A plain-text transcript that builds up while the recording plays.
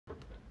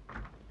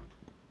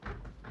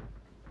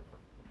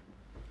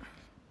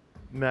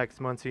Max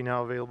Muncy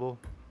now available.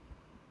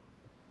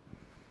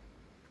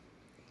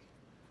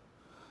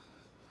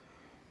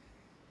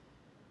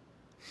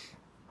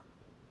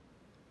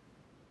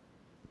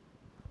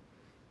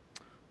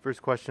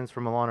 First question's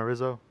from Alana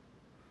Rizzo.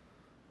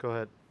 Go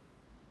ahead.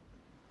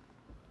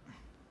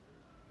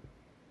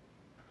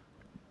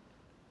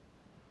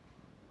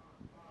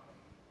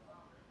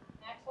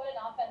 Max, what an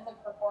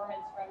offensive performance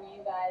from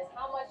you guys.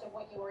 How much of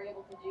what you were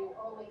able to do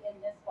early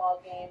in this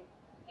ball game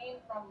came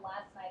from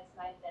last night's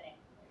ninth inning?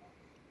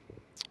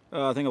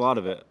 I think a lot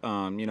of it.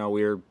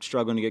 We were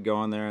struggling to get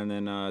going there, and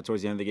then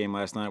towards the end of the game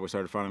last night, we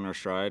started finding our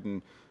stride.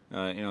 And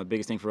the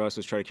biggest thing for us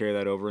was try to carry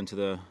that over into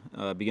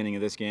the beginning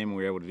of this game, and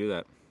we were able to do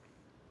that.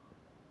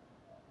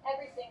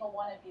 Every single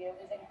one of you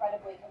is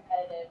incredibly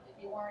competitive.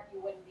 If you weren't,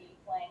 you wouldn't be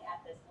playing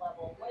at this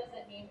level. What does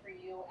it mean for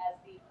you as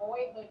the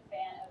boyhood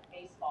fan of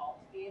baseball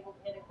to be able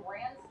to hit a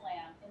grand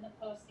slam in the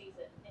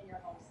postseason in your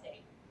home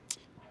state?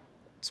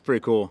 It's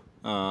pretty cool.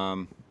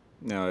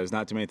 There's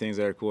not too many things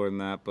that are cooler than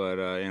that, but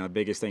the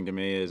biggest thing to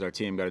me is our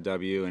team got a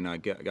W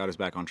and got us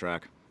back on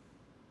track.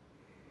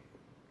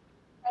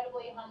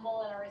 Incredibly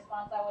humble and a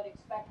response I would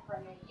expect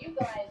from you. You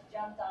guys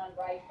jumped on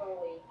right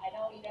early. I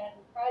know you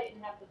probably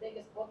didn't have the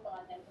biggest book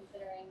on him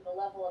considering the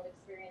level of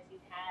experience he's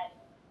had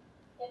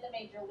in the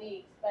major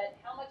leagues, but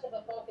how much of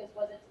a focus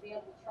was it to be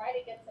able to try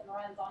to get some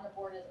runs on the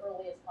board as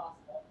early as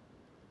possible?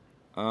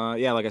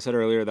 Like I said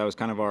earlier, that was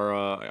kind of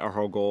our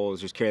whole goal,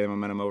 was just carry the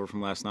momentum over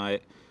from last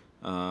night.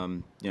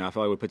 I felt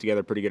like we put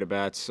together pretty good at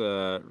bats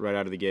right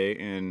out of the gate,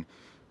 and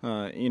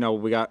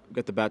we got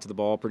the bat to the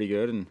ball pretty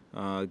good,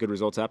 and good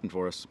results happened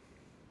for us.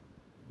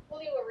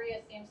 Julio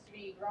Urías seems to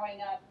be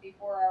growing up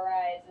before our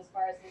eyes as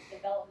far as his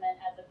development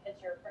as a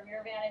pitcher. From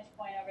your vantage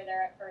point over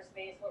there at first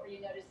base, what were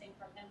you noticing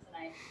from him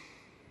tonight?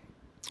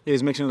 He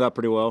was mixing it up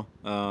pretty well.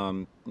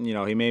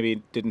 He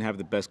maybe didn't have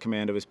the best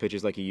command of his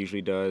pitches like he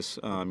usually does.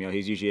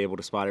 He's usually able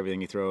to spot everything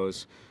he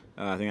throws.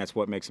 I think that's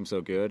what makes him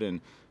so good. And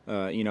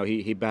he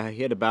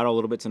had to battle a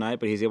little bit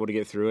tonight, but he's able to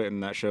get through it,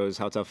 and that shows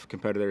how tough a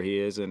competitor he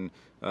is and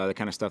the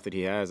kind of stuff that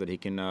he has, that he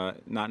can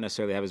not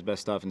necessarily have his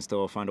best stuff and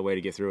still find a way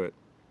to get through it.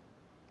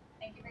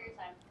 Thank you for your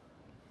time.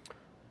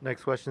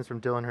 Next question is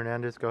from Dylan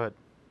Hernandez. Go ahead.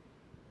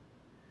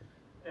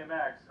 Hey,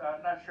 Max,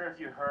 I'm not sure if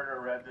you heard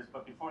or read this,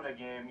 but before the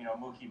game,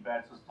 Mookie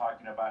Betts was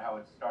talking about how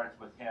it starts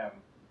with him.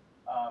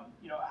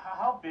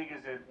 How big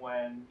is it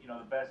when, the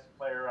best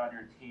player on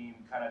your team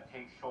kind of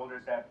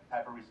shoulders that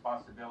type of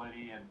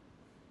responsibility and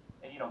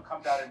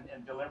comes out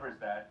and delivers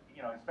that,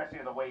 especially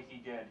the way he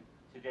did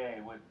today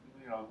with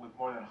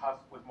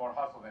more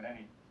hustle than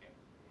anything.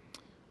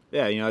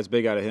 Yeah, it's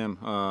big out of him.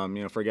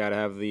 For a guy to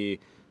have the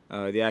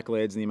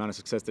accolades and the amount of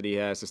success that he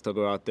has, to still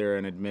go out there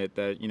and admit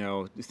that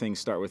things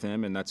start with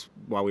him, and that's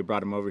why we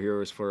brought him over here,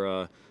 was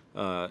for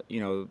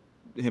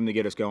him to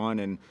get us going,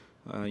 and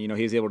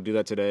he's able to do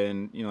that today.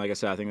 And like I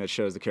said, I think that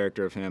shows the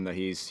character of him, that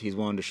he's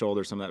willing to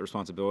shoulder some of that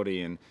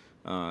responsibility, and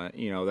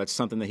that's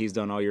something that he's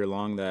done all year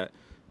long that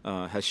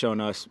has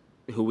shown us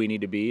who we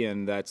need to be,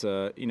 and that's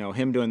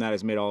him doing that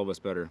has made all of us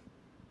better.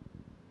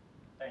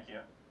 Thank you.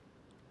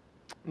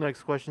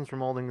 Next question's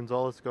from Alden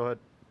Gonzalez. Go ahead.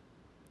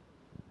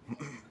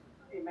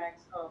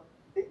 Max,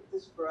 they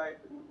described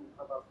the movie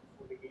clubhouse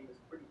before the game as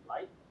pretty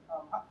light.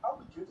 How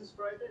would you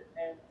describe it?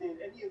 And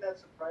did any of that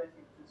surprise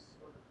you, just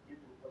sort of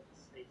given what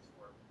the stakes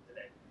were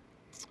today?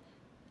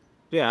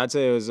 Yeah, I'd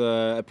say it was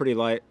a pretty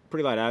light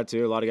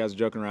attitude. A lot of guys are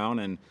joking around,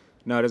 and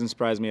no, it doesn't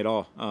surprise me at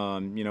all.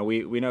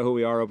 We know who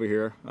we are over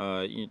here.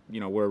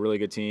 We're a really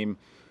good team.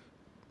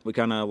 We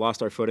kind of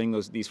lost our footing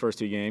these first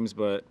two games,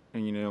 but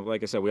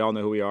like I said, we all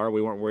know who we are.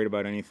 We weren't worried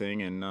about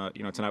anything, and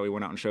tonight we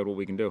went out and showed what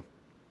we can do.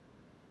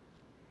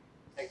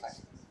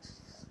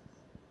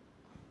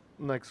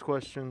 Next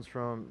question's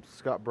from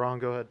Scott Braun.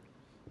 Go ahead.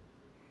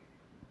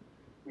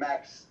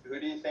 Max, who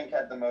do you think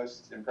had the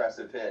most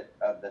impressive hit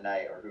of the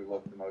night, or who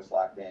looked the most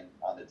locked in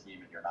on the team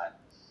in your mind?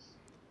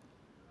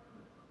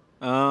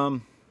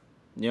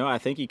 I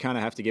think you kind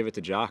of have to give it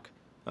to Joc.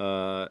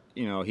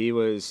 He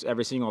was,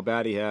 every single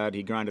bat he had,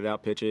 he grinded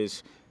out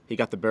pitches. He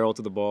got the barrel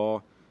to the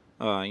ball.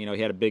 He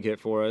had a big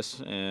hit for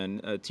us,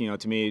 and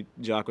to me,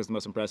 Joc was the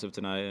most impressive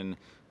tonight, and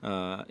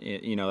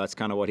that's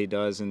kind of what he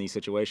does in these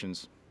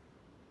situations.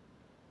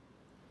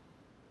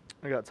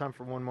 I got time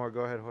for one more.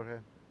 Go ahead, Jorge.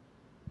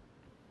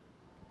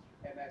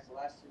 Hey, Max, the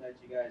last two nights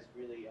you guys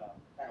really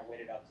kind of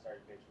waited out the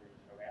starting pitchers,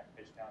 ran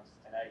pitch counts.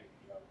 Tonight,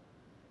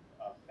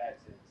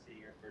 Betts and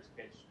Seager first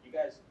pitch. You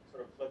guys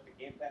sort of flipped the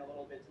game plan a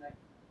little bit tonight?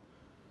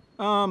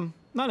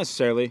 Not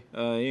necessarily.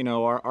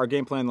 Our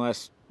game plan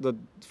the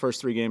first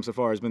three games so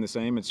far has been the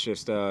same. It's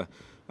just, today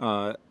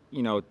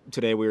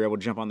we were able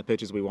to jump on the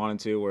pitches we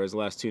wanted to, whereas the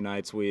last two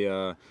nights we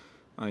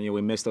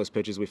missed those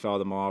pitches, we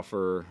fouled them off,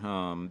 or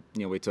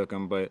we took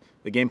them, but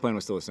the game plan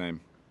was still the same.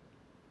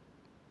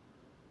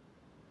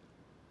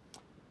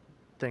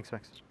 Thanks,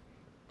 Max.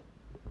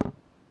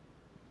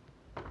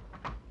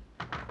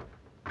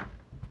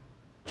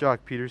 Joc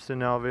Pederson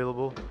now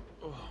available.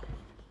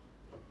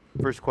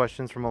 First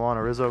question's from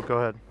Alana Rizzo. Go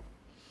ahead.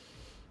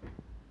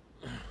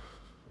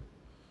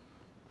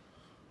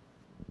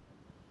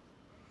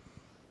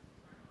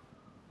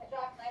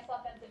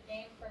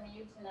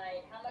 you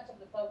tonight, how much of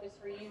the focus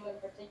for you in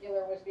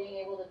particular was being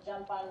able to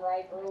jump on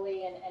right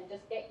early and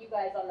just get you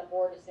guys on the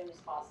board as soon as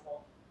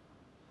possible?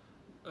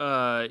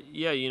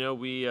 Yeah, you know,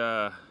 we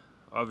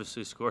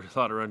obviously scored a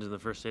lot of runs in the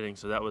first inning,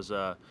 so that was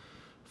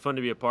fun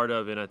to be a part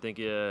of. And I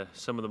think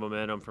some of the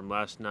momentum from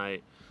last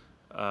night,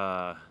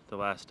 the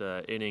last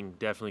inning,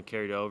 definitely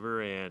carried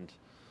over and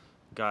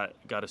got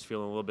us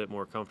feeling a little bit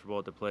more comfortable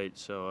at the plate.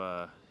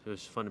 So it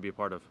was fun to be a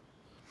part of.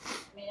 I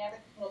mean, every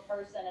single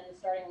person in the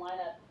starting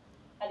lineup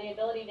had the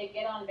ability to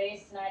get on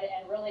base tonight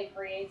and really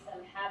create some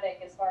havoc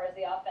as far as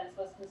the offense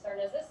was concerned.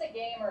 Is this a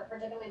game, or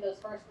particularly those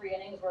first 3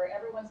 innings, where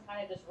everyone's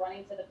kind of just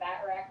running to the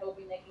bat rack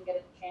hoping they can get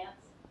a chance?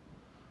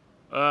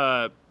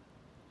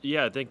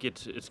 Yeah, I think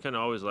it's kind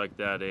of always like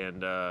that,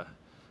 and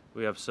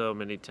we have so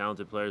many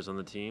talented players on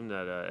the team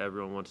that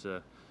everyone wants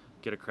to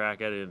get a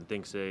crack at it and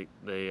thinks they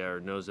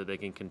knows that they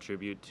can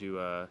contribute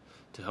to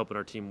helping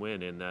our team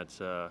win, and that's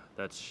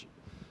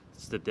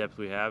the depth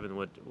we have and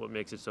what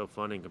makes it so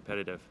fun and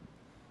competitive.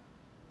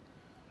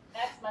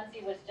 Max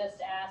Muncy was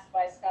just asked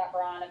by Scott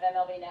Braun of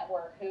MLB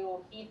Network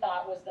who he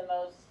thought was the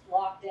most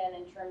locked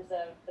in terms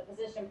of the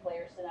position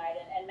players tonight,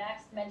 and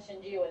Max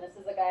mentioned you, and this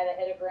is a guy that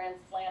hit a grand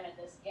slam in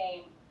this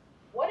game.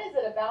 What is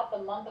it about the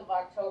month of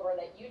October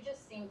that you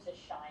just seem to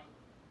shine?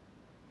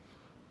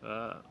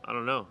 I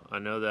don't know. I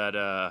know that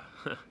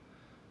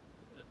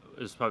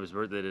it was Poppy's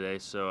birthday today,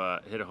 so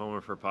hit a homer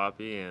for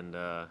Poppy, and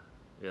yeah,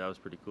 that was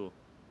pretty cool.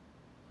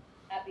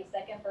 Happy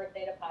second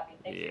birthday to Poppy.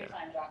 Thanks for your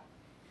time, Joc.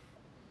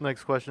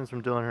 Next question is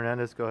from Dylan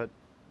Hernandez. Go ahead.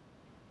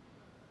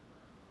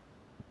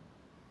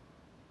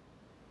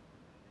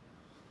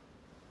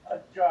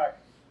 Joc,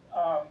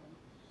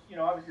 you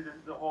know, obviously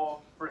the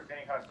whole first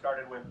inning kind of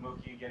started with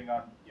Mookie getting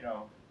on, you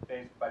know,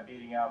 base by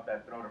beating out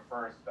that throw to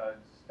first.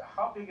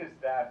 How big is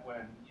that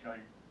when, you know,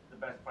 the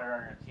best player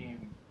on your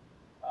team,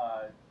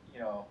 you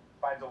know,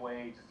 finds a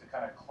way just to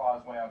kind of claw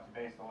his way out to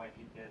base the way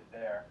he did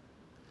there?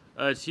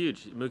 It's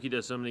huge. Mookie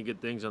does so many good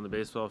things on the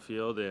baseball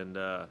field, and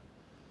I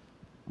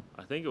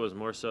think it was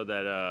more so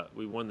that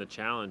we won the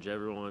challenge.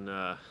 Everyone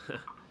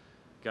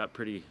got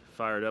pretty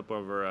fired up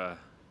over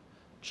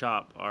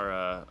Chop,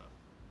 our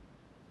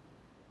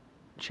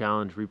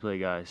challenge replay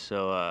guy.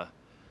 So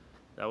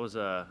that was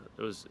it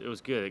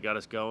was good. It got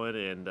us going,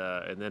 and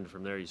then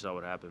from there you saw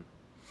what happened.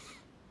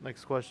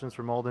 Next question is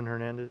from Alden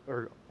Gonzalez.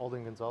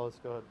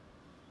 Go ahead.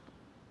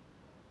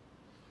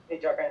 Hey,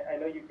 Joc, I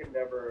know you can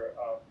never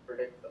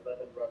predict the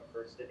 11-run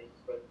first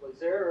innings, but was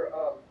there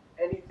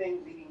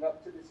anything leading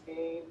up to this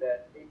game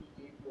that maybe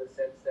gave you a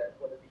sense that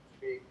one of these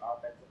big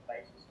offensive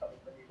nights was coming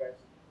from you guys?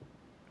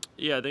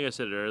 Yeah, I think I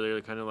said it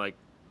earlier, kind of like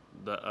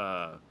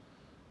the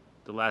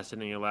last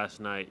inning of last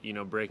night, you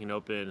know, breaking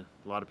open,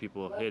 a lot of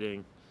people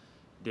hitting,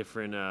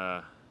 different,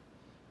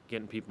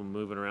 getting people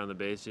moving around the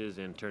bases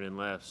and turning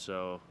left.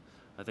 So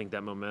I think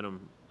that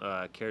momentum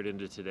carried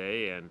into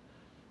today and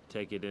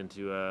take it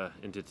into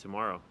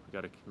tomorrow. We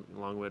got a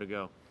long way to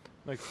go.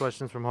 Next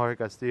question is from Jorge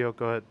Castillo.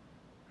 Go ahead.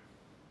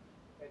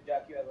 Hey,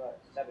 Joc, you have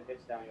 7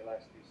 hits down your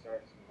last 3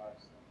 starts in the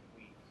last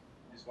week.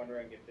 I'm just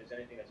wondering if there's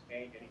anything that's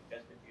changed, any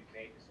adjustments you've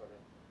made to sort of,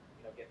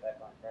 you know, get back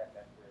on track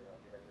after the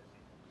regular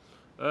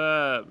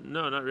season.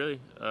 No, not really.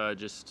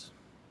 Just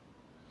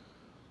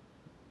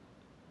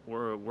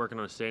we're working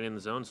on staying in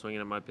the zone,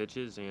 swinging at my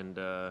pitches, and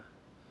yeah.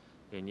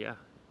 Thank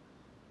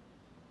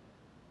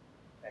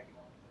you.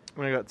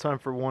 When I got time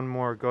for one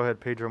more, go ahead,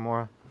 Pedro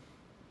Mora.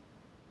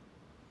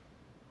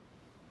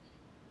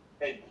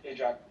 Hey,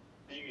 Joc,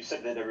 you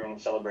said that everyone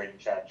was celebrating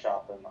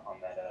Chop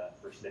on that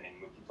first inning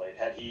Mookie played.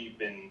 Had he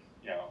been,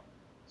 you know,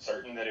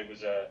 certain that it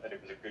was a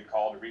good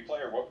call to replay,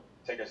 or what?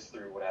 Take us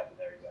through what happened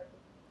there exactly.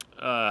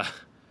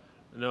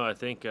 No, I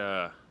think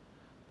there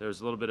was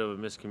a little bit of a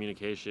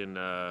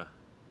miscommunication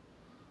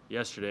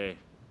yesterday,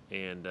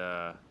 and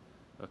a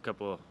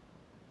couple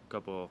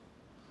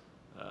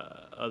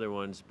other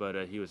ones, but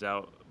he was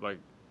out by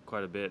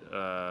quite a bit.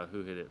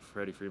 Who hit it?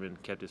 Freddie Freeman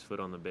kept his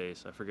foot on the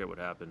base. I forget what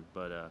happened,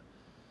 but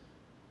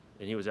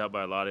and he was out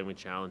by a lot, and we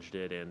challenged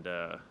it, and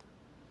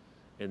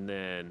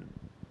then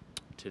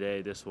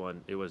today, this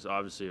one, it was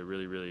obviously a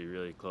really, really,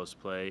 really close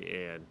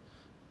play, and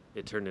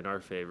it turned in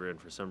our favor,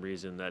 and for some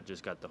reason that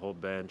just got the whole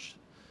bench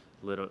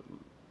lit a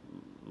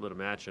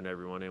match on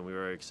everyone, and we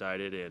were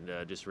excited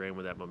and just ran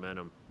with that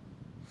momentum.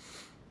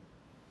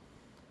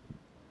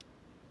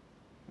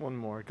 One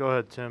more. Go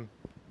ahead, Tim.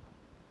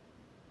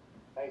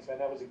 Thanks, man.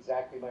 That was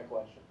exactly my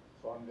question,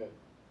 so I'm good.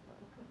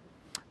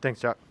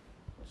 Thanks, Joc.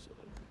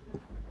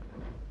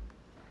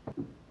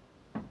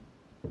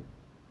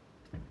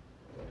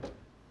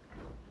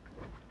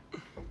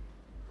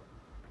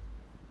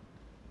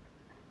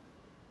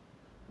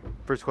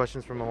 First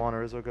question's from Alana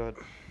Rizzo. Go ahead.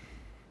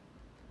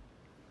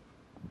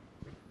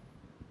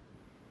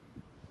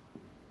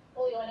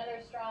 Julio, another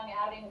strong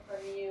outing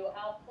from you.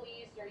 How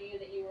pleased are you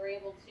that you were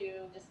able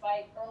to,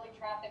 despite early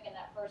traffic in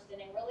that first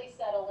inning, really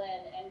settle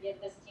in and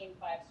give this team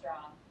 5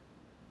 strong?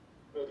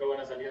 Otra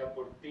buena salida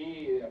por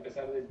ti, a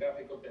pesar del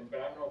tráfico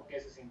temprano. ¿Qué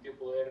se sintió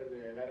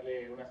poder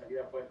darle una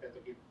salida fuerte a tu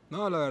equipo?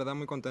 No, la verdad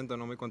muy contento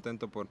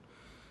por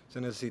se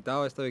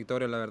necesitaba esta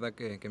victoria, la verdad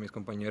que mis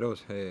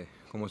compañeros,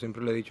 como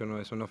siempre le he dicho, ¿no?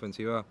 Es una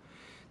ofensiva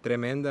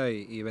tremenda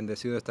y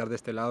bendecido de estar de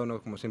este lado,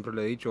 ¿no? Como siempre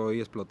le he dicho, hoy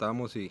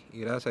explotamos y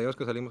gracias a Dios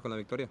que salimos con la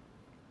victoria.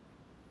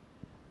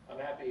 I'm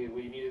happy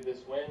we needed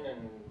this win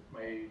and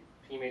my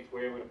teammates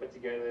were able to put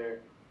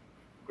together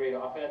great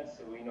offense.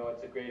 We know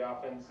it's a great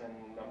offense and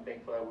I'm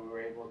thankful that we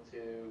were able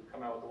to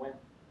come out with a win.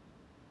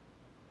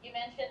 You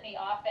mentioned the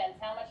offense.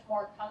 How much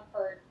more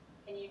comfort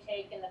can you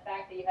take in the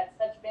fact that you had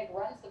such big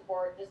run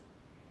support, just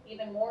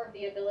even more of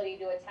the ability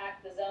to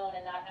attack the zone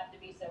and not have to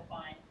be so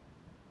fine?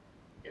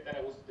 ¿Qué tan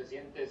a gusto te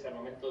sientes al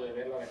momento de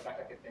ver la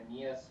ventaja que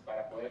tenías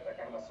para poder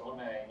atacar la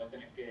zona y no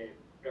tener que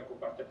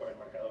preocuparte por el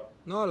marcador?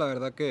 No, la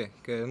verdad que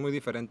es muy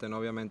diferente, ¿no?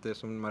 Obviamente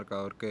es un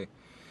marcador que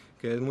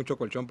es mucho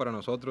colchón para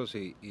nosotros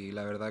y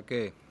la verdad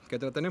que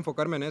traté de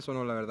enfocarme en eso,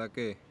 ¿no? La verdad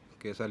que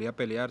salí a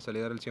pelear, salí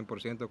a dar el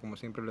 100%, como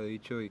siempre lo he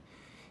dicho, y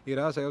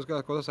gracias a Dios que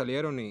las cosas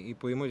salieron y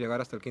pudimos llegar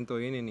hasta el quinto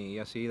inning y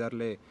así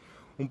darle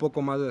un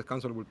poco más de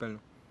descanso al bullpen,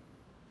 ¿no?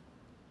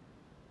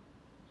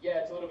 Yeah,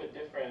 it's a little bit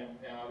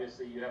different.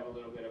 Obviously, you have a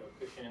little bit of a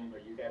cushion,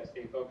 but you got to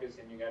stay focused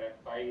and you got to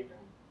fight.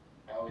 And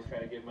I always try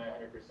to give my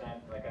 100%,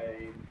 like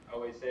I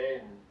always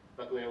say. And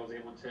luckily, I was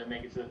able to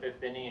make it to the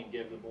fifth inning and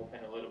give the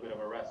bullpen a little bit of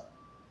a rest.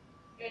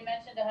 You had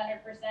mentioned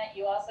 100%.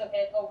 You also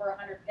hit over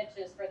 100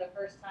 pitches for the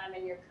first time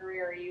in your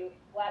career. Are you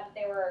glad that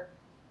they were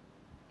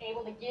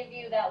able to give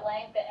you that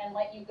length and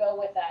let you go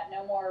with that?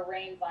 No more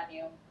reins on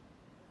you.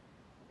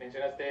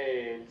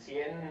 Mencionaste el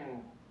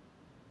 100.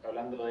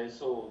 Hablando de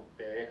eso,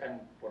 te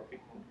dejan por fin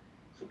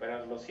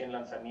superar los 100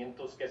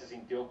 lanzamientos. ¿Qué se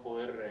sintió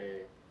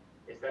poder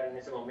estar en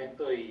ese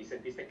momento y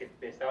sentiste que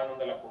te estaban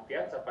dando la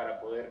confianza para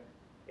poder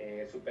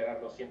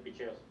superar los 100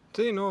 picheos?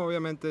 Sí, no,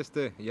 obviamente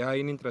ya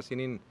inning tras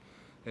inning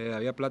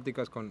había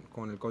pláticas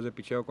con el coach de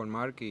picheo, con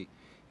Mark, y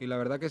la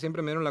verdad que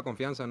siempre me dieron la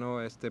confianza, ¿no?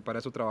 Para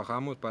eso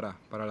trabajamos, para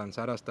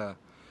lanzar hasta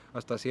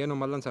 100 o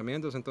más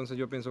lanzamientos, entonces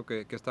yo pienso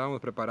que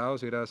estábamos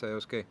preparados y gracias a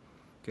Dios que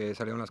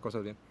salieron las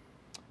cosas bien.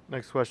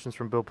 Next question's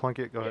from Bill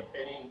Plunkett. Go ahead.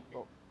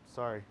 Oh,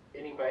 sorry.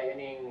 Inning by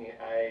inning,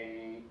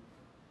 I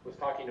was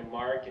talking to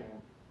Mark, and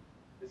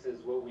this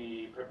is what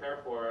we prepare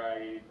for.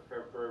 I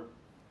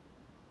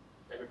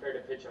prepared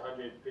to pitch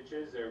 100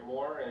 pitches or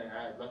more, and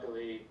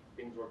luckily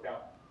things worked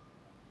out.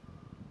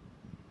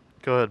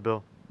 Go ahead,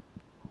 Bill.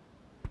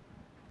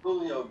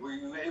 Julio, were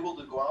you able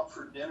to go out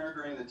for dinner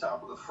during the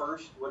top of the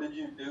first? What did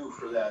you do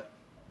for that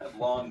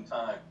long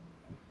time?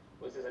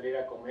 ¿Puedes salir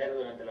a comer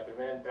durante la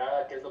primera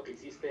entrada? ¿Qué es lo que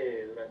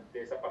hiciste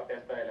durante esa parte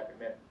alta de la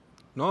primera?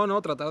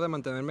 No, tratar de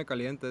mantenerme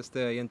caliente.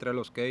 Ahí entré a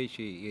los cage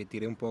y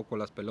tiré un poco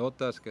las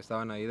pelotas que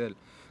estaban ahí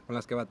con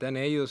las que batean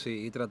ellos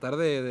y tratar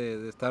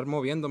de estar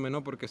moviéndome,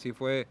 ¿no? Porque sí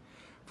fue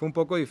un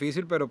poco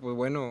difícil, pero pues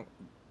bueno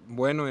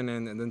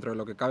dentro de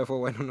lo que cabe fue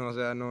bueno, ¿no? O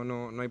sea,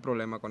 no hay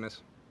problema con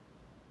eso.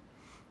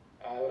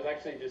 I was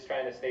actually just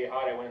trying to stay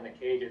hot. I went in the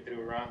cage, I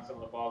threw around some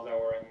of the balls that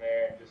were in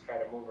there and just try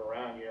to move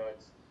around. You know,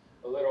 it's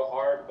a little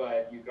hard,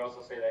 but you could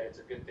also say that it's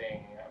a good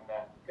thing. I'm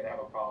not going to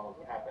have a problem with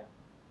what happened.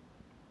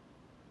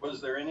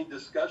 Was there any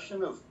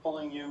discussion of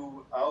pulling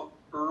you out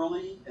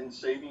early and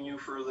saving you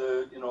for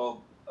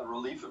a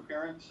relief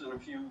appearance in a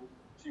few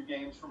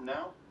games from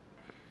now?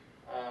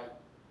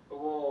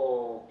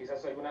 ¿Hubo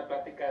quizás alguna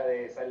plática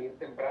de salir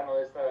temprano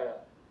de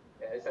esta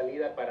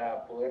salida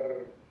para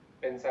poder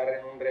pensar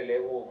en un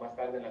relevo más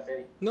tarde en la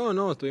serie?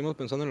 No, estuvimos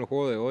pensando en el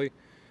juego de hoy.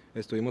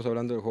 Estuvimos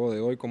hablando del juego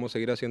de hoy, cómo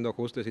seguir haciendo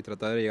ajustes y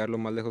tratar de llegar lo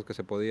más lejos que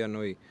se podía,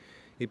 ¿no? Y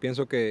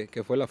pienso que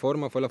fue la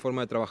forma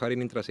de trabajar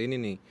inning tras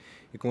inning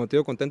y como te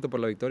digo, contento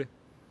por la victoria.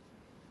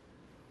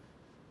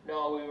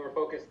 No, we were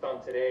focused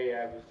on today.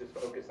 I was just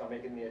focused on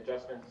making the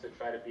adjustments to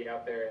try to be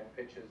out there and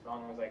pitch as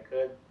long as I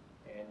could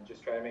and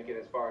just try to make it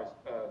as far as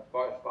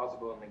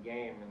possible in the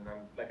game. And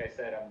like I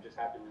said, I'm just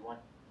happy we won.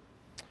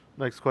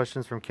 Next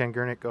question's from Ken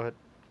Gurnick. Go ahead.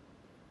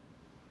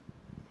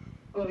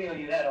 Julio,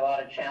 you had a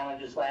lot of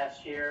challenges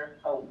last year.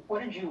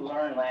 What did you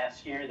learn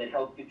last year that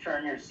helped you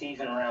turn your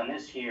season around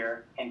this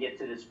year and get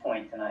to this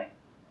point tonight?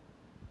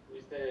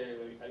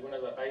 ¿Tuviste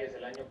algunas batallas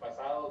el año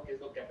pasado? ¿Qué es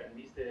lo que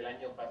aprendiste del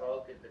año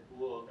pasado que te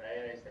pudo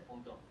traer a este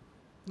punto?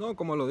 No,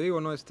 como lo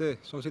digo, no,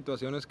 son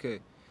situaciones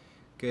que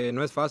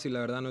no es fácil, la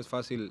verdad no es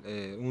fácil.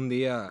 Un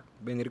día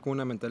venir con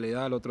una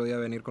mentalidad, al otro día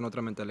venir con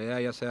otra mentalidad,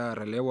 ya sea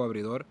relevo o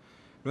abridor.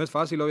 No es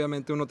fácil,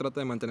 obviamente uno trata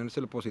de mantenerse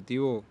lo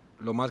positivo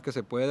lo más que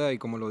se pueda y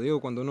como lo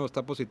digo, cuando uno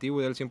está positivo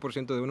y da el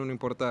 100% de uno, no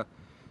importa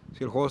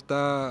si el juego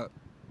está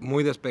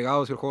muy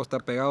despegado, si el juego está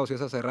pegado, si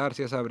es a cerrar,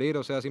 si es a abrir,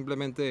 o sea,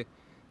 simplemente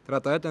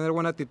tratar de tener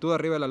buena actitud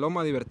arriba de la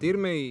loma,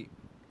 divertirme y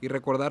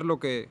recordar lo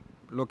que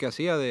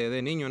hacía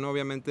de niño, ¿no?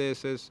 Obviamente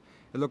es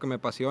lo que me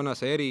apasiona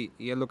hacer y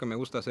es lo que me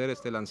gusta hacer,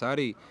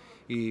 lanzar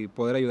y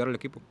poder ayudar al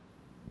equipo.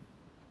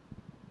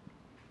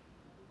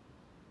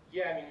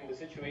 Yeah, I mean, the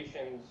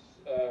situations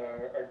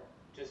are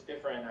just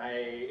different.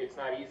 It's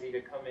not easy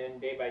to come in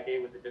day by day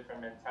with a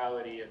different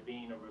mentality of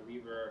being a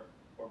reliever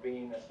or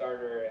being a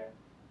starter,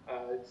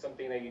 and it's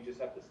something that you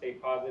just have to stay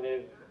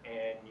positive,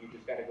 and you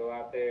just got to go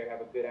out there, have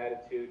a good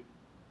attitude,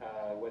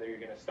 whether you're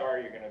going to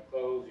start, you're going to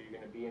close, or you're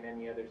going to be in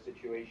any other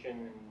situation,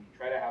 and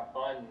try to have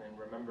fun and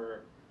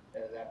remember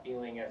that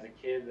feeling as a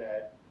kid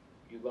that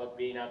you love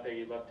being out there,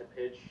 you love to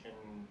pitch,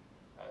 and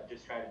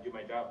just try to do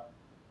my job.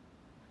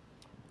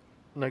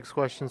 Next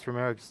question's from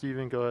Eric.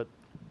 Steven, go ahead.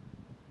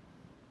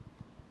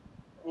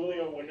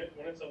 Julio, when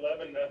it's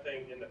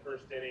 11-0 in the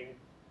first inning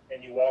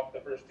and you walk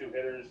the first two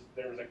hitters,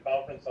 there was a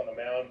conference on the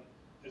mound.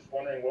 Just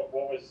wondering what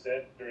was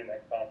said during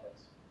that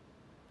conference.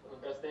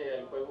 Entraste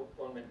al juego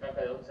con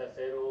ventaja de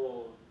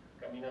 11-0,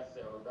 caminas,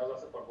 das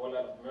base por bola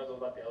a los primeros dos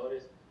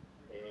bateadores.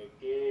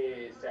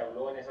 ¿Qué se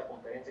habló en esa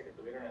conferencia que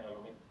tuvieron en la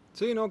Lomita?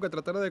 Sí, no, que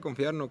tratara de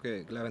confiar, no,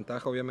 que la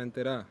ventaja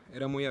obviamente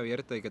era muy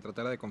abierta y que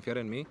tratara de confiar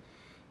en mí.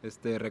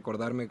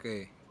 Recordarme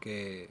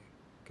que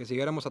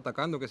siguiéramos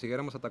atacando, que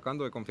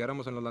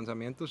confiáramos en los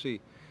lanzamientos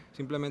y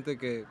simplemente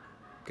que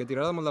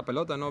tiráramos la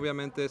pelota, ¿no?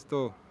 Obviamente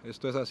esto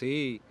es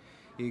así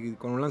y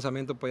con un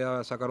lanzamiento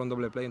podía sacar un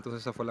doble play,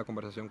 entonces esa fue la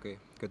conversación que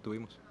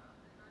tuvimos.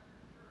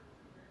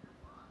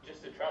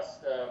 Just to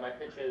trust my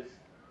pitches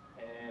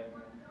and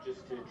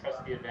just to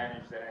trust the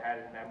advantage that I had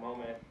in that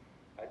moment,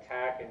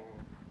 attack and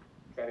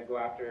try to go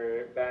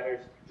after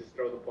batters, just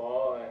throw the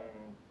ball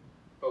and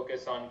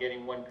focus on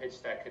getting one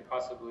pitch that could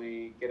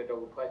possibly get a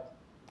double play.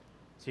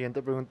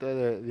 Siguiente pregunta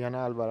de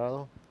Diana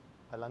Alvarado.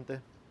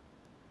 Adelante.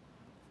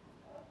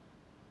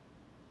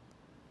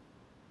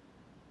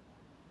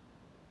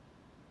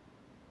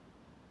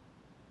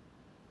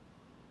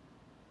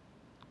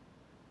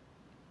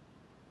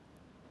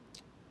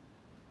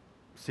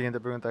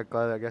 Siguiente pregunta de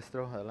Claudia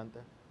Guestro. Adelante.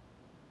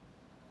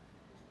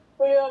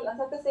 Julio,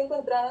 lanzaste 5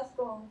 entradas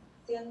con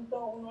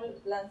 101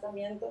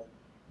 lanzamientos.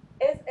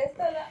 ¿Es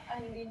esta la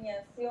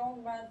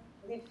alineación más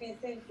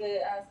difícil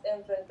que has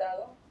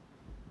enfrentado?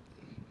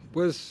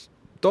 Pues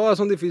todas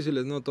son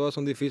difíciles, ¿no? Todas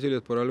son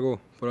difíciles, por algo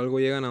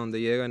llegan a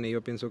donde llegan y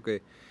yo pienso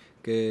que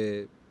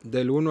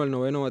del 1 al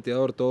 9º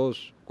bateador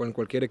todos con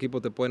cualquier equipo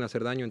te pueden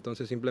hacer daño,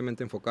 entonces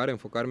simplemente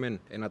enfocarme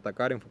en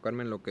atacar,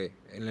 enfocarme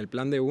en el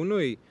plan de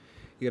uno y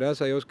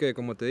gracias a Dios que,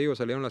 como te digo,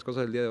 salieron las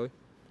cosas el día de hoy.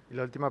 Y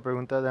la última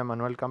pregunta de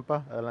Manuel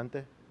Campa.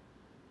 Adelante.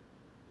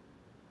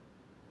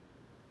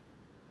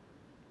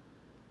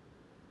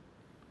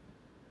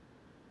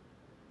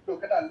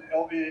 ¿Qué tal?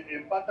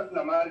 Empatas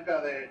la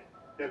marca de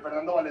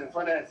Fernando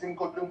Valenzuela de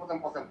 5 triunfos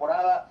en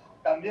postemporada.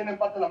 También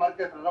empatas la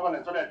marca de Fernando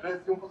Valenzuela de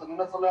 3 triunfos en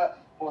una sola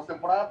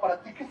postemporada.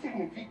 ¿Para ti qué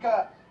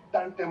significa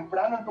tan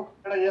temprano en tu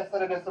carrera ya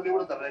estar en estos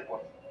libros de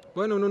récord?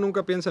 Bueno, uno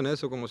nunca piensa en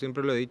eso, como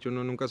siempre lo he dicho,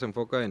 uno nunca se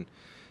enfoca en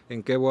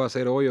qué voy a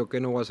hacer hoy o qué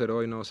no voy a hacer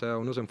hoy, ¿no? O sea,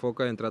 uno se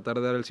enfoca en tratar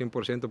de dar el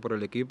 100% por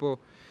el equipo,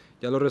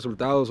 ya los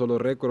resultados o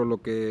los récords,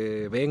 lo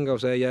que venga, o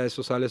sea, ya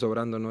eso sale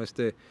sobrando, ¿no?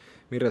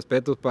 Mis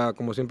respetos,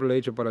 como siempre lo he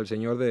dicho, para el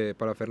señor,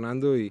 para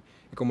Fernando, y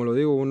como lo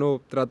digo,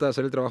 uno trata de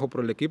hacer el trabajo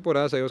por el equipo,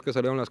 gracias a Dios que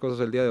salieron las cosas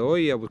el día de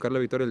hoy y a buscar la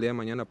victoria el día de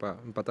mañana para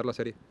empatar la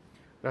serie.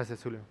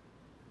 Gracias, Julio.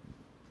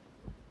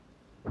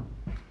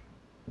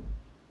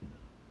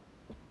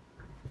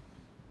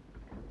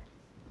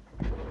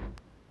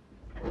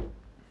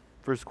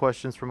 First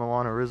question's from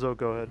Alana Rizzo.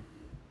 Go ahead.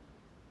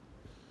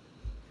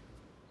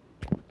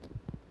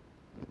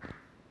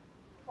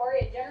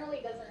 Corey, it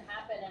generally doesn't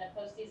happen in a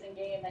postseason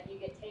game that you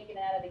get taken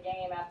out of the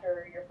game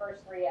after your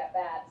first 3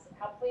 at-bats.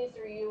 How pleased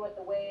are you with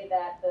the way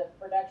that the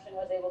production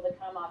was able to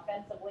come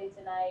offensively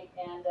tonight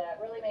and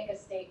really make a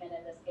statement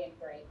in this game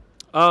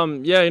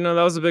 3? Yeah,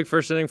 that was a big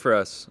first inning for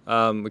us.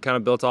 We kind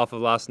of built off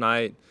of last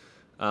night.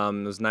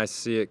 It was nice to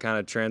see it kind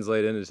of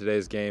translate into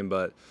today's game,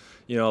 but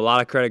a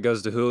lot of credit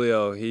goes to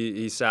Julio.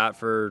 He sat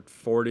for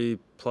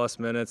 40-plus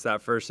minutes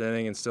that first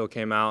inning and still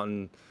came out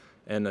and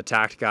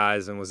attacked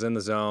guys and was in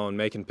the zone,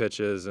 making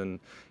pitches, and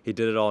he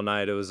did it all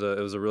night. It was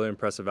a really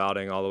impressive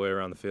outing all the way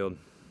around the field.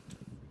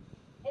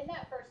 In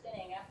that first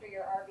inning, after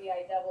your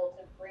RBI double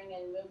to bring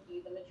in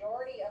Mookie, the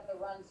majority of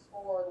the runs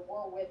scored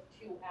were with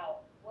 2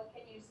 out. What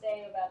can you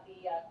say about the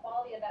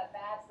quality of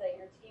at-bats that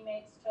your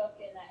teammates took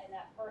in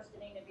that first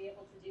inning to be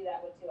able to do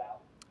that with 2 out?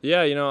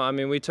 Yeah,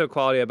 we took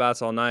quality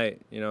at-bats all night.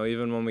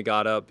 Even when we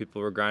got up,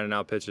 people were grinding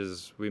out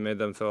pitches. We made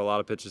them throw a lot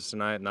of pitches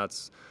tonight, and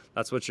that's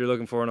what you're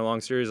looking for in a long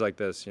series like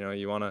this.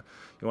 You want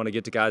to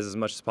get to guys as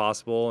much as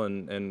possible,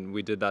 and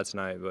we did that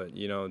tonight. But,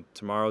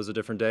 tomorrow's a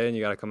different day, and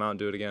you got to come out and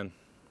do it again.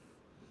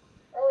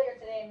 Earlier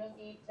today,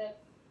 Mookie took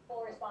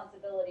full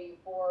responsibility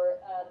for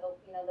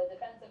the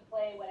defensive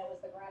play when it was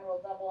the ground rule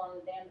double on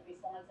the Dansby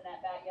Swanson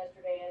at-bat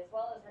yesterday, as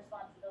well as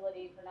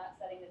responsibility for not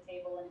setting the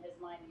table in his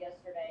mind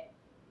yesterday.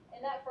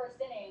 In that first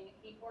inning,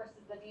 he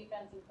forces the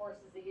defense and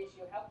forces the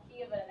issue. How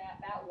key of an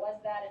at-bat was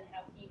that, and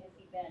how key has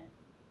he been?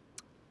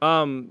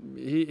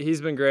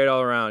 He's been great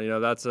all around.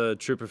 That's a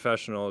true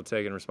professional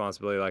taking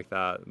responsibility like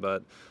that.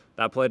 But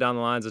that play down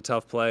the line is a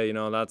tough play.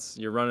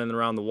 You're running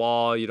around the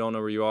wall. You don't know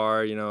where you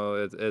are.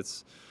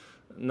 It's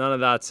none of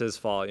that's his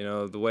fault.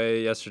 The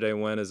way yesterday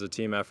went is a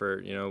team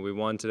effort. We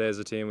won today as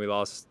a team. We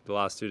lost the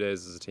last 2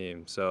 days as a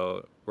team.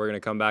 So we're going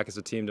to come back as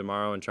a team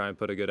tomorrow and try and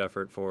put a good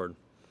effort forward.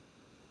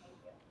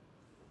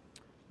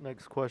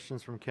 Next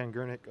question's from Ken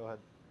Gurnick. Go ahead.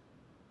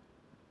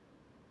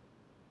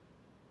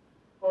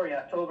 Corey,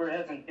 October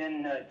hasn't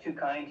been too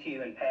kind to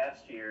you in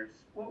past years.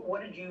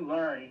 What did you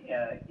learn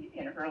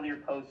in earlier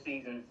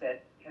postseasons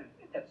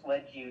that's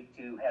led you you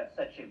to have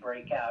such a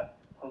breakout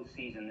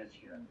postseason this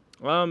year?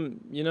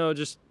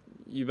 Just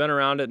you've been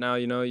around it now.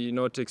 You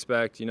know what to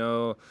expect.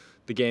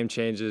 The game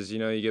changes.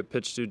 You get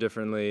pitched to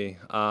differently.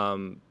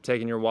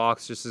 Taking your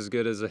walks just as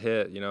good as a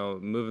hit.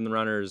 Moving the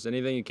runners,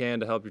 anything you can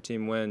to help your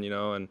team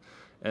win.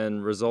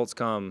 And results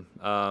come.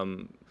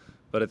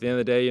 But at the end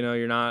of the day,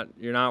 you're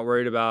not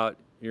worried about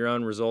your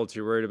own results.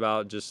 You're worried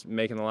about just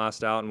making the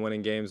last out and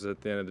winning games at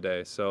the end of the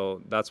day.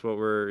 So that's what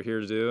we're here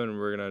to do, and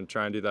we're going to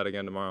try and do that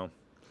again tomorrow.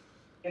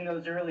 In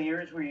those early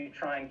years, were you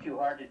trying too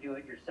hard to do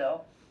it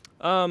yourself?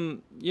 I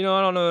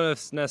don't know if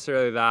it's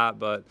necessarily that,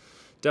 but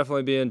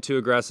definitely being too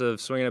aggressive,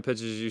 swinging at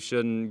pitches you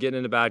shouldn't, getting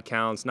into bad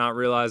counts, not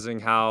realizing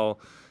how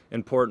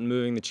important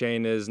moving the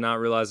chain is, not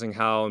realizing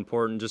how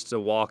important just a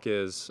walk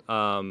is.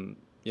 And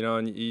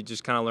you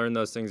just kind of learn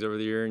those things over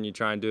the year, and you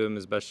try and do them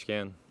as best you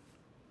can.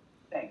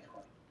 Thanks.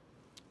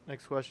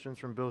 Next question's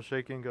from Bill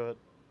Shakin. Go ahead.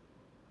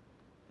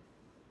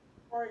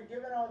 Corey,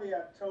 given all the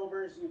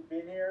Octobers you've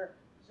been here,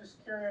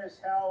 just curious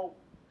how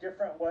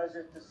different was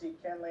it to see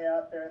Kenley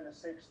out there in the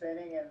 6th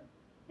inning, and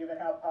given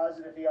how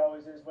positive he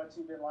always is, what's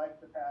he been like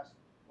the past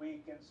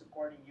week in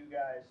supporting you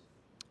guys?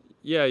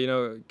 Yeah,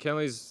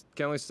 Kenley's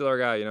still our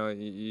guy.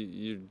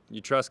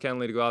 You trust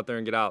Kenley to go out there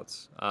and get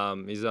outs.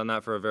 He's done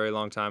that for a very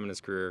long time in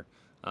his career,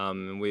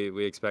 and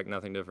we expect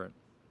nothing different.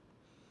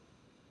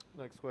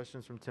 Next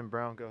question's from Tim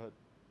Brown. Go ahead.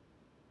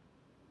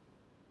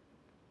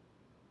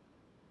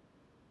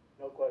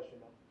 No question.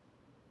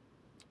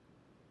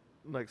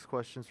 Next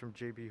question's from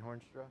JB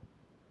Hornstra.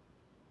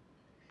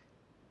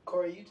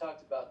 Corey, you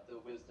talked about the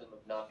wisdom of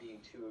not being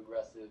too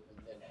aggressive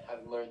and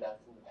having learned that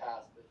from the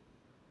past, but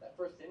that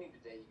first inning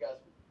today, you guys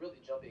were really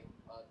jumping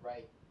on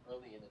right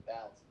early in the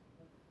bats.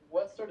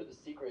 What's sort of the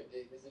secret?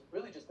 Is it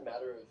really just a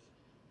matter of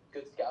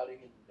good scouting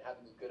and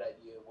having a good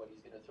idea of what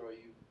he's going to throw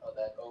you on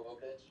that 0-0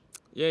 pitch?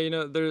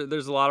 Yeah,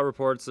 there's a lot of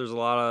reports. There's a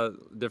lot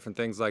of different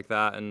things like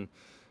that, and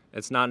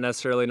it's not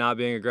necessarily not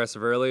being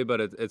aggressive early, but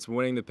it's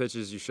winning the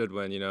pitches you should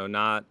win.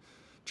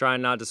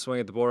 Trying not to swing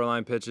at the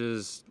borderline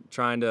pitches,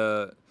 trying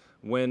to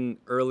win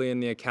early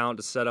in the account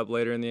to set up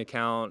later in the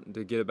account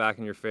to get it back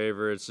in your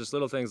favor. It's just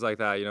little things like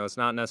that. It's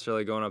not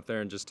necessarily going up there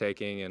and just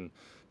taking and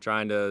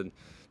trying to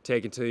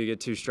take until you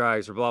get 2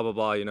 strikes or blah, blah,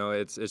 blah.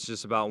 It's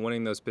just about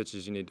winning those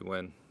pitches you need to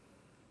win.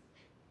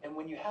 And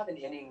when you have an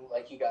inning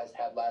like you guys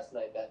had last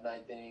night, that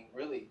 9th inning,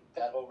 really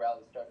that whole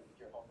rally started with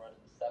your home run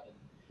in the 7th.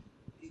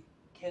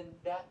 Can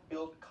that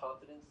build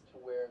confidence to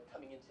where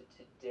coming into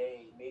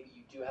today, maybe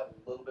you do have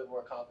a little bit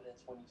more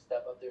confidence when you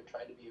step up there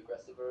trying to be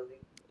aggressive early?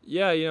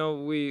 Yeah,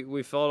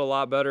 we felt a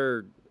lot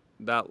better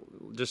that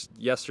just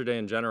yesterday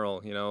in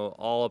general.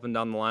 All up and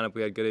down the lineup,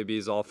 we had good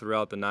ABs all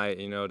throughout the night.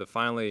 To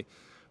finally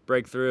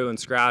break through and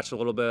scratch a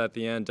little bit at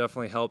the end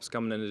definitely helps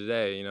coming into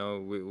today.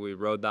 We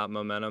rode that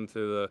momentum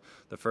through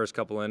the first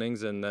couple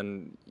innings, and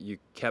then you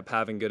kept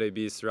having good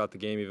ABs throughout the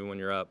game even when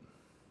you're up.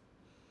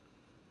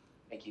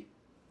 Thank you.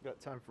 Got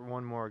time for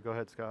one more. Go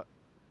ahead, Scott.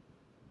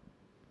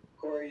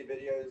 Corey, the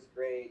video is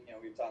great.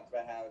 We've talked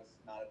about how it's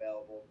not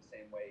available the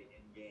same way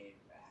in game.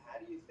 How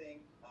do you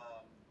think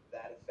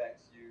that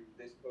affects you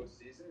this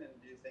postseason, and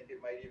do you think it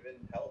might even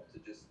help to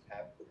just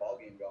have the ball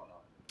game going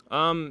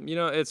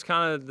on? It's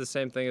kind of the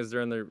same thing as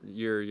during the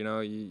year.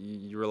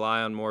 You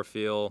rely on more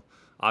feel.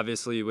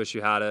 Obviously, you wish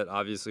you had it.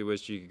 Obviously,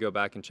 wish you could go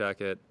back and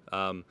check it.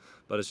 But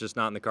it's just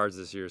not in the cards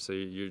this year, so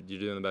you're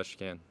doing the best you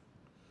can.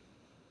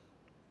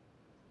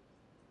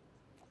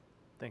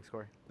 Thanks,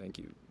 Corey. Thank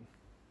you.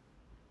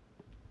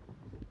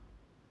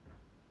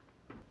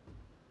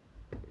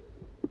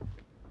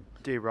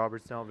 Dave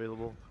Roberts now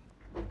available.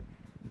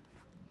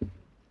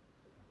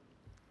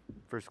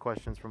 First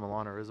question's from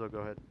Alana Rizzo. Go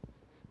ahead.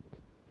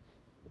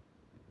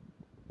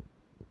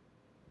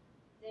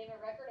 Dave, a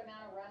record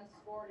amount of runs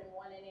scored in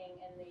one inning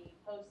in the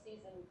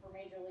postseason for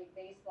Major League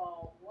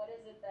Baseball. What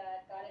is it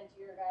that got into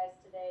your guys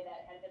today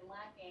that had been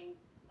lacking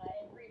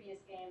in previous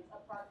games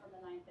apart from the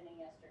 9th inning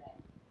yesterday?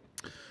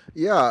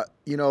 Yeah,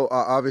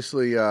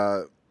 obviously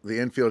the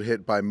infield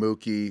hit by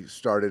Mookie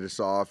started us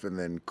off, and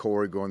then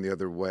Corey going the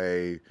other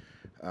way.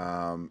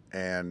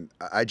 And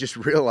I just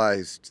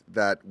realized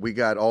that we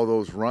got all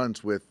those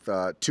runs with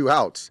 2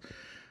 outs.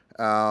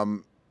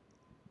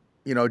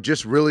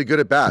 Just really good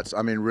at bats.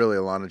 I mean, really,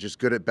 Alana, just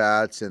good at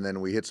bats. And then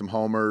we hit some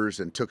homers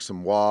and took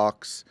some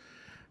walks.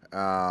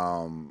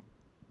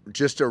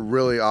 Just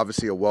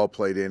obviously a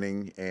well-played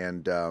inning.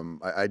 And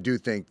I do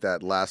think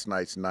that last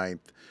night's 9th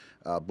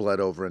bled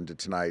over into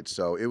tonight.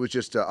 So it was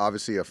just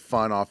obviously a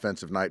fun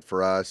offensive night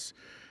for us.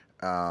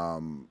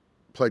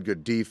 Played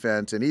good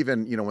defense. And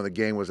even, when the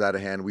game was out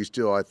of hand, we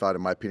still, I thought,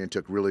 in my opinion,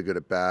 took really good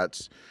at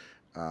bats.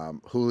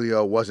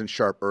 Julio wasn't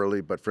sharp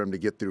early, but for him to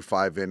get through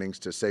 5 innings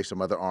to save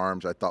some other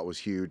arms, I thought was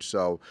huge.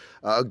 So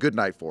a good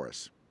night for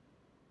us.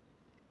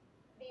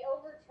 The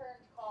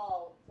overturned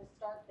call to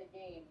start the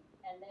game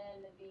and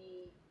then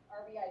the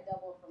RBI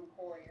double from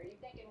Corey. Are you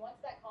thinking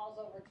once that call's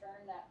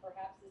overturned that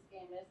perhaps this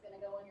game is going to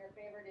go in your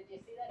favor? Did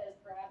you see that as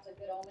perhaps a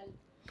good omen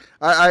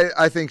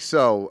I think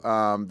so.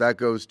 That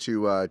goes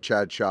to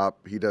Chad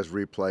Chop. He does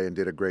replay and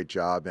did a great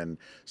job. And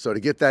so to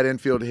get that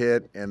infield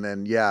hit, and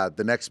then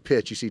the next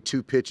pitch, you see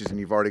 2 pitches and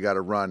you've already got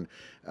a run.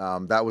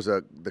 That was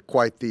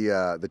quite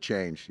the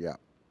change. Yeah.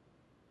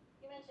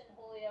 You mentioned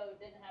Julio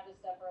didn't have his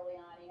stuff early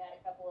on. He had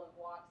a couple of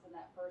walks in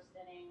that first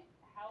inning.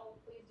 How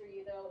pleased are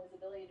you, though, his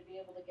ability to be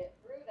able to get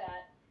through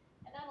that?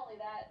 And not only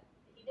that,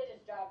 he did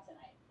his job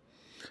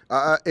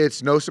tonight.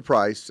 It's no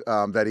surprise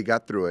that he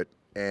got through it.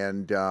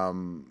 And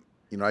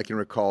I can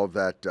recall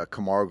that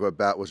Camargo at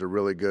bat was a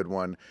really good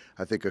one.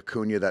 I think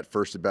Acuna, that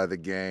first at bat of the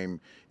game,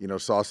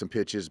 saw some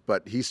pitches,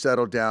 but he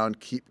settled down,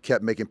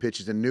 kept making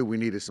pitches, and knew we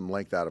needed some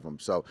length out of him.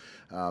 So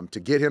to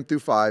get him through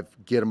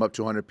 5, get him up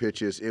to 100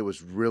 pitches, it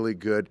was really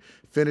good.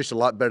 Finished a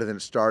lot better than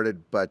it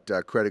started, but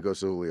credit goes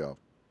to Julio.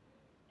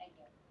 Thank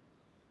you.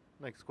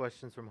 Next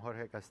question's from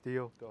Jorge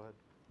Castillo. Go ahead.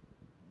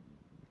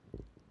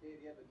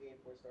 Dave, you have a game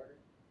 4 starter?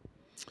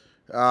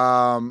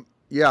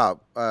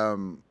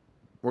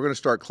 We're going to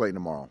start Clayton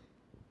tomorrow.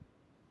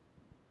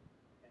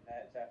 And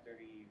that's after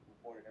he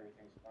reported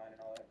everything's fine and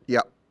all that?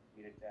 Yeah.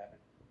 Needed to happen.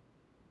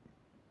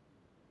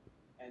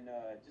 And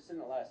just in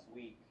the last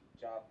week,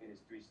 Joc in his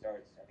 3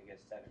 starts, I think he has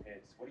 7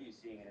 hits. What are you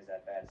seeing in his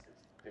at-bats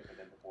that's different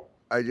than before?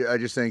 I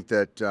just think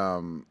that,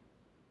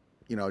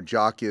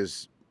 Joc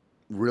is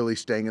really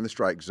staying in the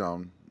strike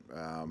zone.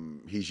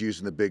 He's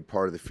using the big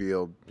part of the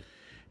field.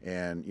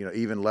 And,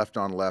 even left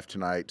on left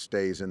tonight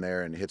stays in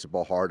there and hits a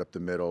ball hard up the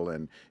middle.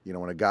 And,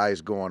 when a guy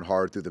is going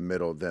hard through the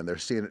middle, then they're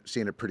seeing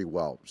it pretty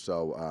well.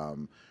 So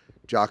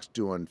Joc's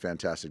doing a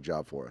fantastic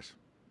job for us.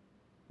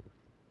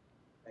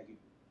 Thank you.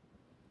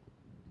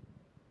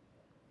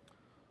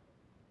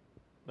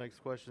 Next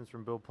question's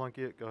from Bill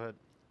Plunkett. Go ahead.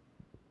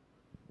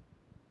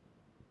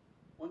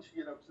 Once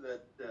you get up to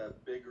that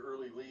big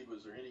early lead,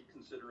 was there any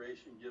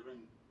consideration given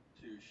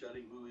to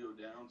shutting Julio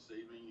down,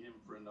 saving him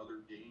for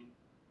another game?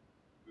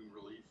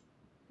 Relief?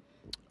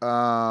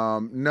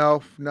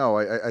 No.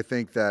 I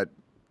think that,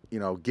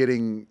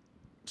 getting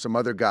some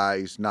other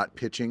guys not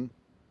pitching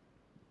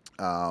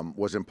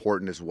was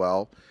important as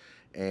well.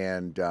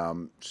 And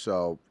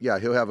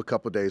he'll have a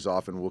couple of days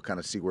off, and we'll kind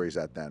of see where he's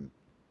at then.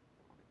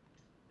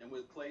 And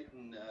with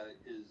Clayton,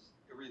 is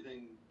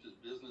everything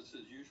just business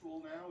as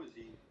usual now? Is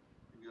he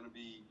going to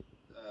be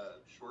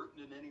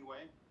shortened in any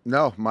way?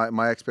 No,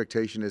 my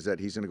expectation is that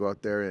he's going to go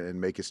out there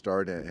and make his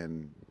start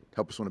and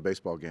help us win a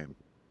baseball game.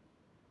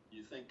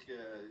 You think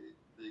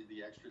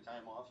the extra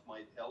time off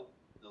might help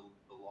the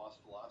lost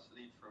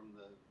velocity from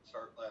the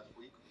start last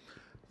week?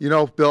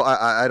 Bill,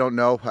 I don't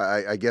know.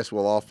 I guess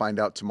we'll all find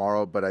out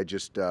tomorrow, but I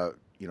just,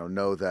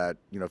 know that,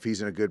 if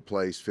he's in a good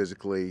place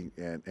physically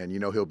and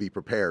he'll be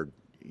prepared,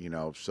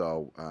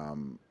 so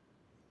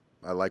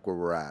I like where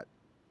we're at.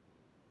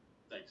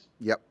 Thanks.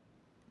 Yep.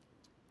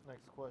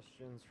 Next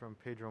question's from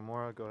Pedro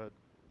Mora. Go ahead.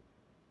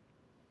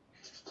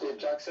 So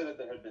Joc said that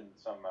there had been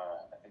some,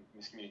 I think,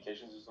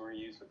 miscommunications was the word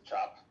he used with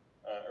Chop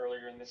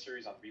earlier in this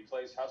series on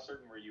replays. How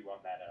certain were you on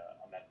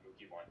that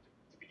Mookie one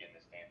to begin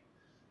this game?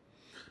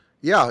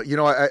 Yeah,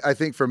 I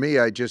think for me,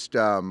 I just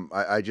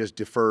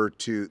defer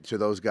to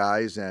those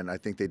guys, and I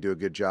think they do a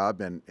good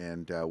job,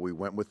 and we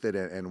went with it,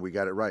 and we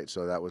got it right.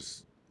 So that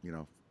was,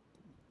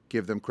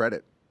 give them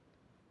credit.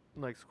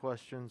 Next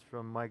question's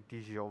from Mike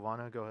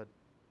DiGiovanna. Go ahead.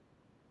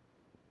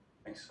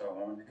 Thanks,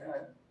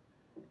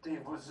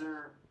 Dave, was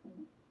there,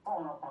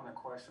 following up on the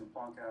question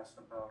Plunk asked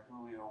about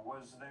Julio,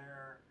 was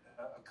there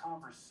a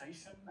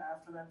conversation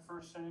after that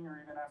first inning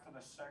or even after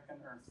the second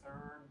or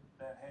third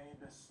that, hey,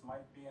 this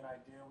might be an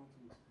idea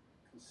we can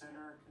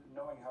consider,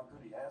 knowing how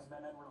good he has been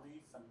in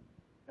relief and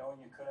knowing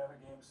you could have a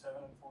game 7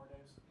 in 4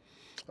 days?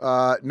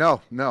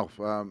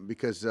 No,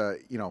 because,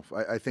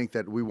 I think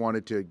that we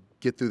wanted to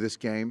get through this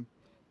game,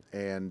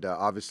 and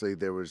obviously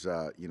there was,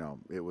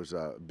 it was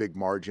a big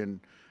margin.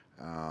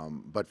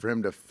 But for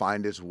him to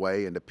find his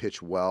way and to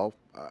pitch well,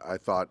 I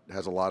thought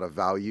has a lot of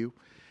value.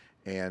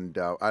 And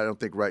I don't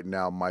think right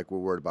now, Mike, we're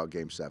worried about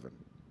Game 7.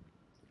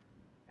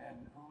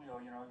 And Julio,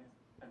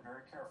 you've been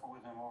very careful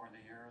with him over the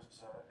years.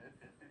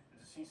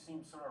 Does he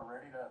seem sort of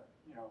ready to,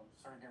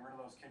 sort of get rid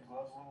of those kid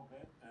gloves a little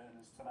bit?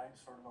 And is tonight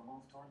sort of a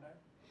move toward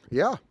that?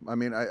 Yeah, I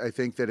mean, I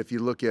think that if you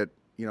look at,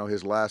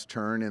 his last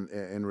turn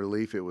in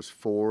relief, it was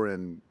 4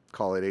 and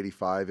call it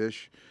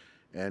 85-ish.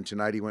 And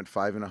tonight he went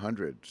 5 and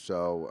 100.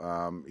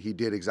 So he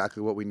did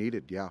exactly what we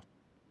needed. Yeah.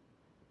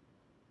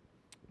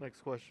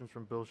 Next question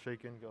from Bill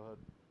Shaken. Go ahead.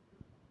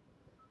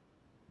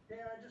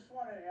 Dan, I just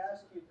wanted to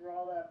ask you, through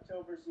all the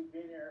Octobers you've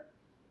been here,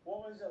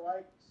 what was it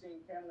like seeing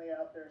Kenley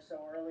out there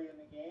so early in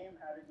the game?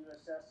 How did you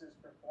assess his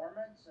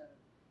performance? And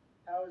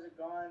how has it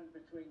gone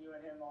between you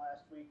and him the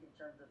last week in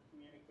terms of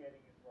communicating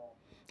his role?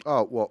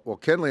 Oh, well,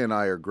 Kenley and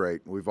I are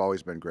great. We've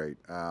always been great.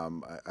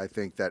 I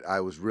think that I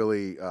was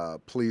really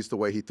pleased the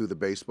way he threw the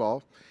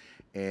baseball.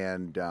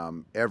 And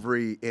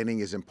every inning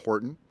is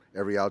important.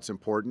 Every out's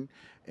important.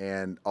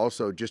 And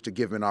also just to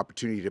give him an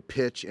opportunity to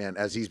pitch, and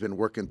as he's been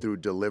working through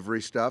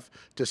delivery stuff,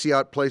 to see how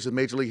it plays with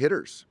major league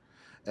hitters.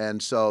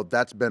 And so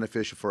that's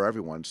beneficial for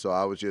everyone. So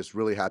I was just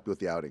really happy with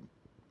the outing.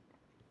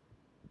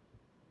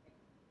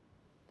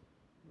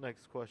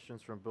 Next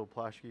question's from Bill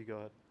Plaschke. Go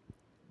ahead.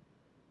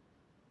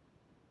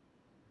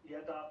 Yeah,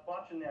 Doc,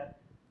 watching that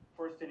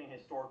first inning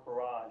historic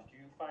barrage, do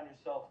you find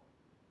yourself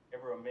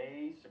ever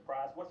amazed,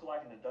 surprised? What's it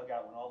like in the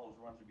dugout when all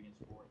those runs are being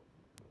scored?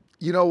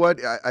 You know what?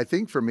 I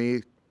think for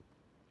me,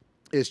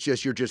 it's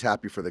just you're just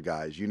happy for the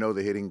guys. You know,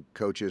 the hitting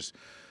coaches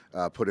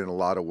put in a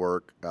lot of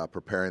work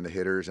preparing the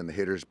hitters, and the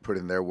hitters put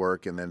in their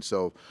work. And then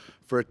so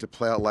for it to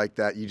play out like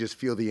that, you just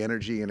feel the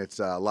energy, and it's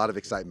a lot of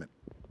excitement.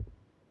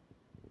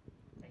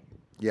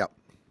 Yep.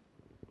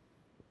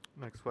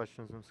 Next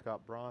question is from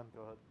Scott Braun.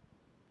 Go ahead.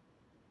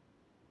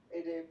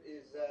 Hey, Dave,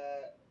 is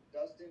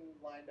Dustin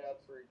lined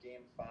up for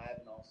Game 5,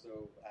 and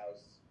also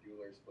how's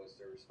Buehler supposed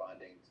to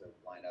responding to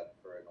line up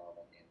for a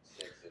normal Game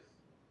 6 if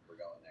we're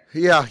going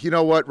there? Yeah, you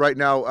know what? Right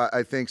now,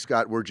 I think,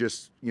 Scott, we're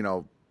just,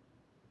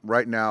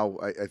 right now,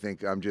 I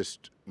think I'm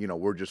just,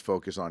 we're just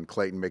focused on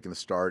Clayton making the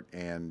start,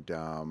 and,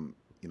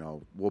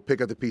 we'll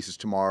pick up the pieces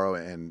tomorrow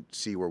and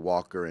see where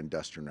Walker and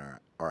Dustin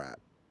are at.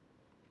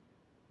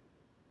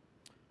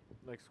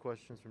 Next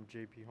question is from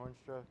JP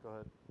Hornstra. Go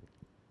ahead.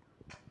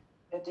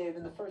 And Dave,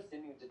 in the first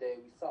inning today,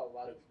 we saw a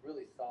lot of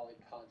really solid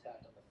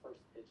contact on the first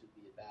pitch of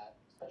the at-bat,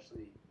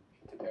 especially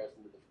in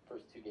comparison to the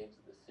first 2 games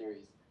of the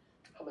series.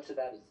 How much of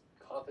that is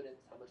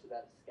confidence? How much of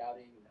that is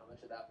scouting? And how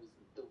much of that was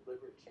the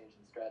deliberate change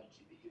in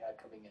strategy that you had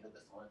coming into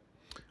this one?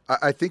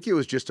 I think it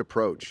was just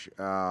approach.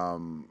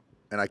 And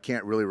I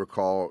can't really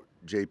recall,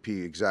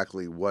 JP,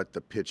 exactly what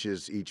the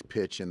pitches, each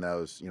pitch in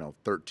those,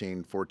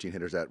 13, 14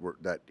 hitters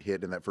that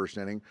hit in that first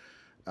inning.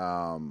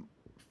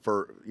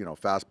 For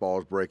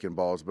fastballs, breaking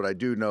balls, but I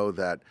do know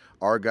that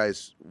our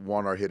guys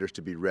want our hitters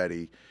to be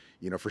ready,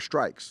 for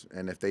strikes.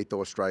 And if they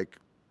throw a strike,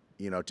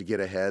 to get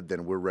ahead,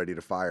 then we're ready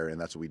to fire, and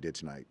that's what we did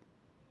tonight.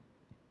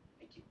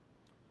 Thank you.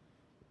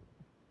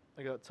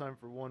 I got time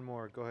for one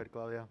more. Go ahead,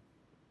 Claudia.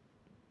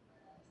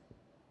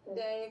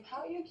 Dave,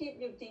 how you keep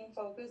your team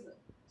focused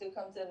to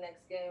come to the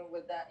next game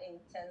with that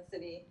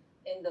intensity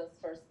in those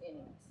first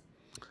innings?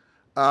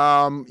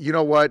 You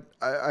know what?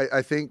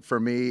 I think for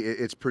me,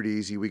 it's pretty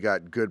easy. We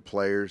got good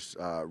players,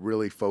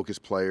 really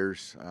focused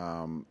players.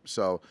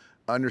 So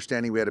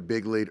understanding we had a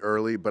big lead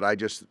early, but I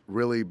just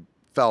really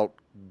felt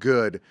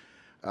good.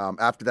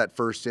 After that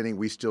first inning,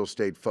 we still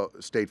stayed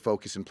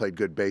focused and played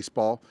good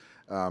baseball.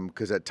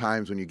 Because at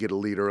times when you get a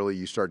lead early,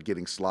 you start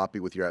getting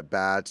sloppy with your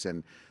at-bats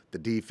and the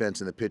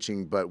defense and the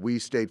pitching. But we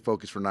stayed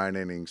focused for 9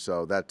 innings.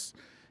 So that's,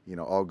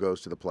 all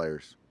goes to the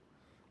players.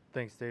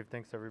 Thanks, Dave.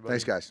 Thanks, everybody.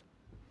 Thanks, guys.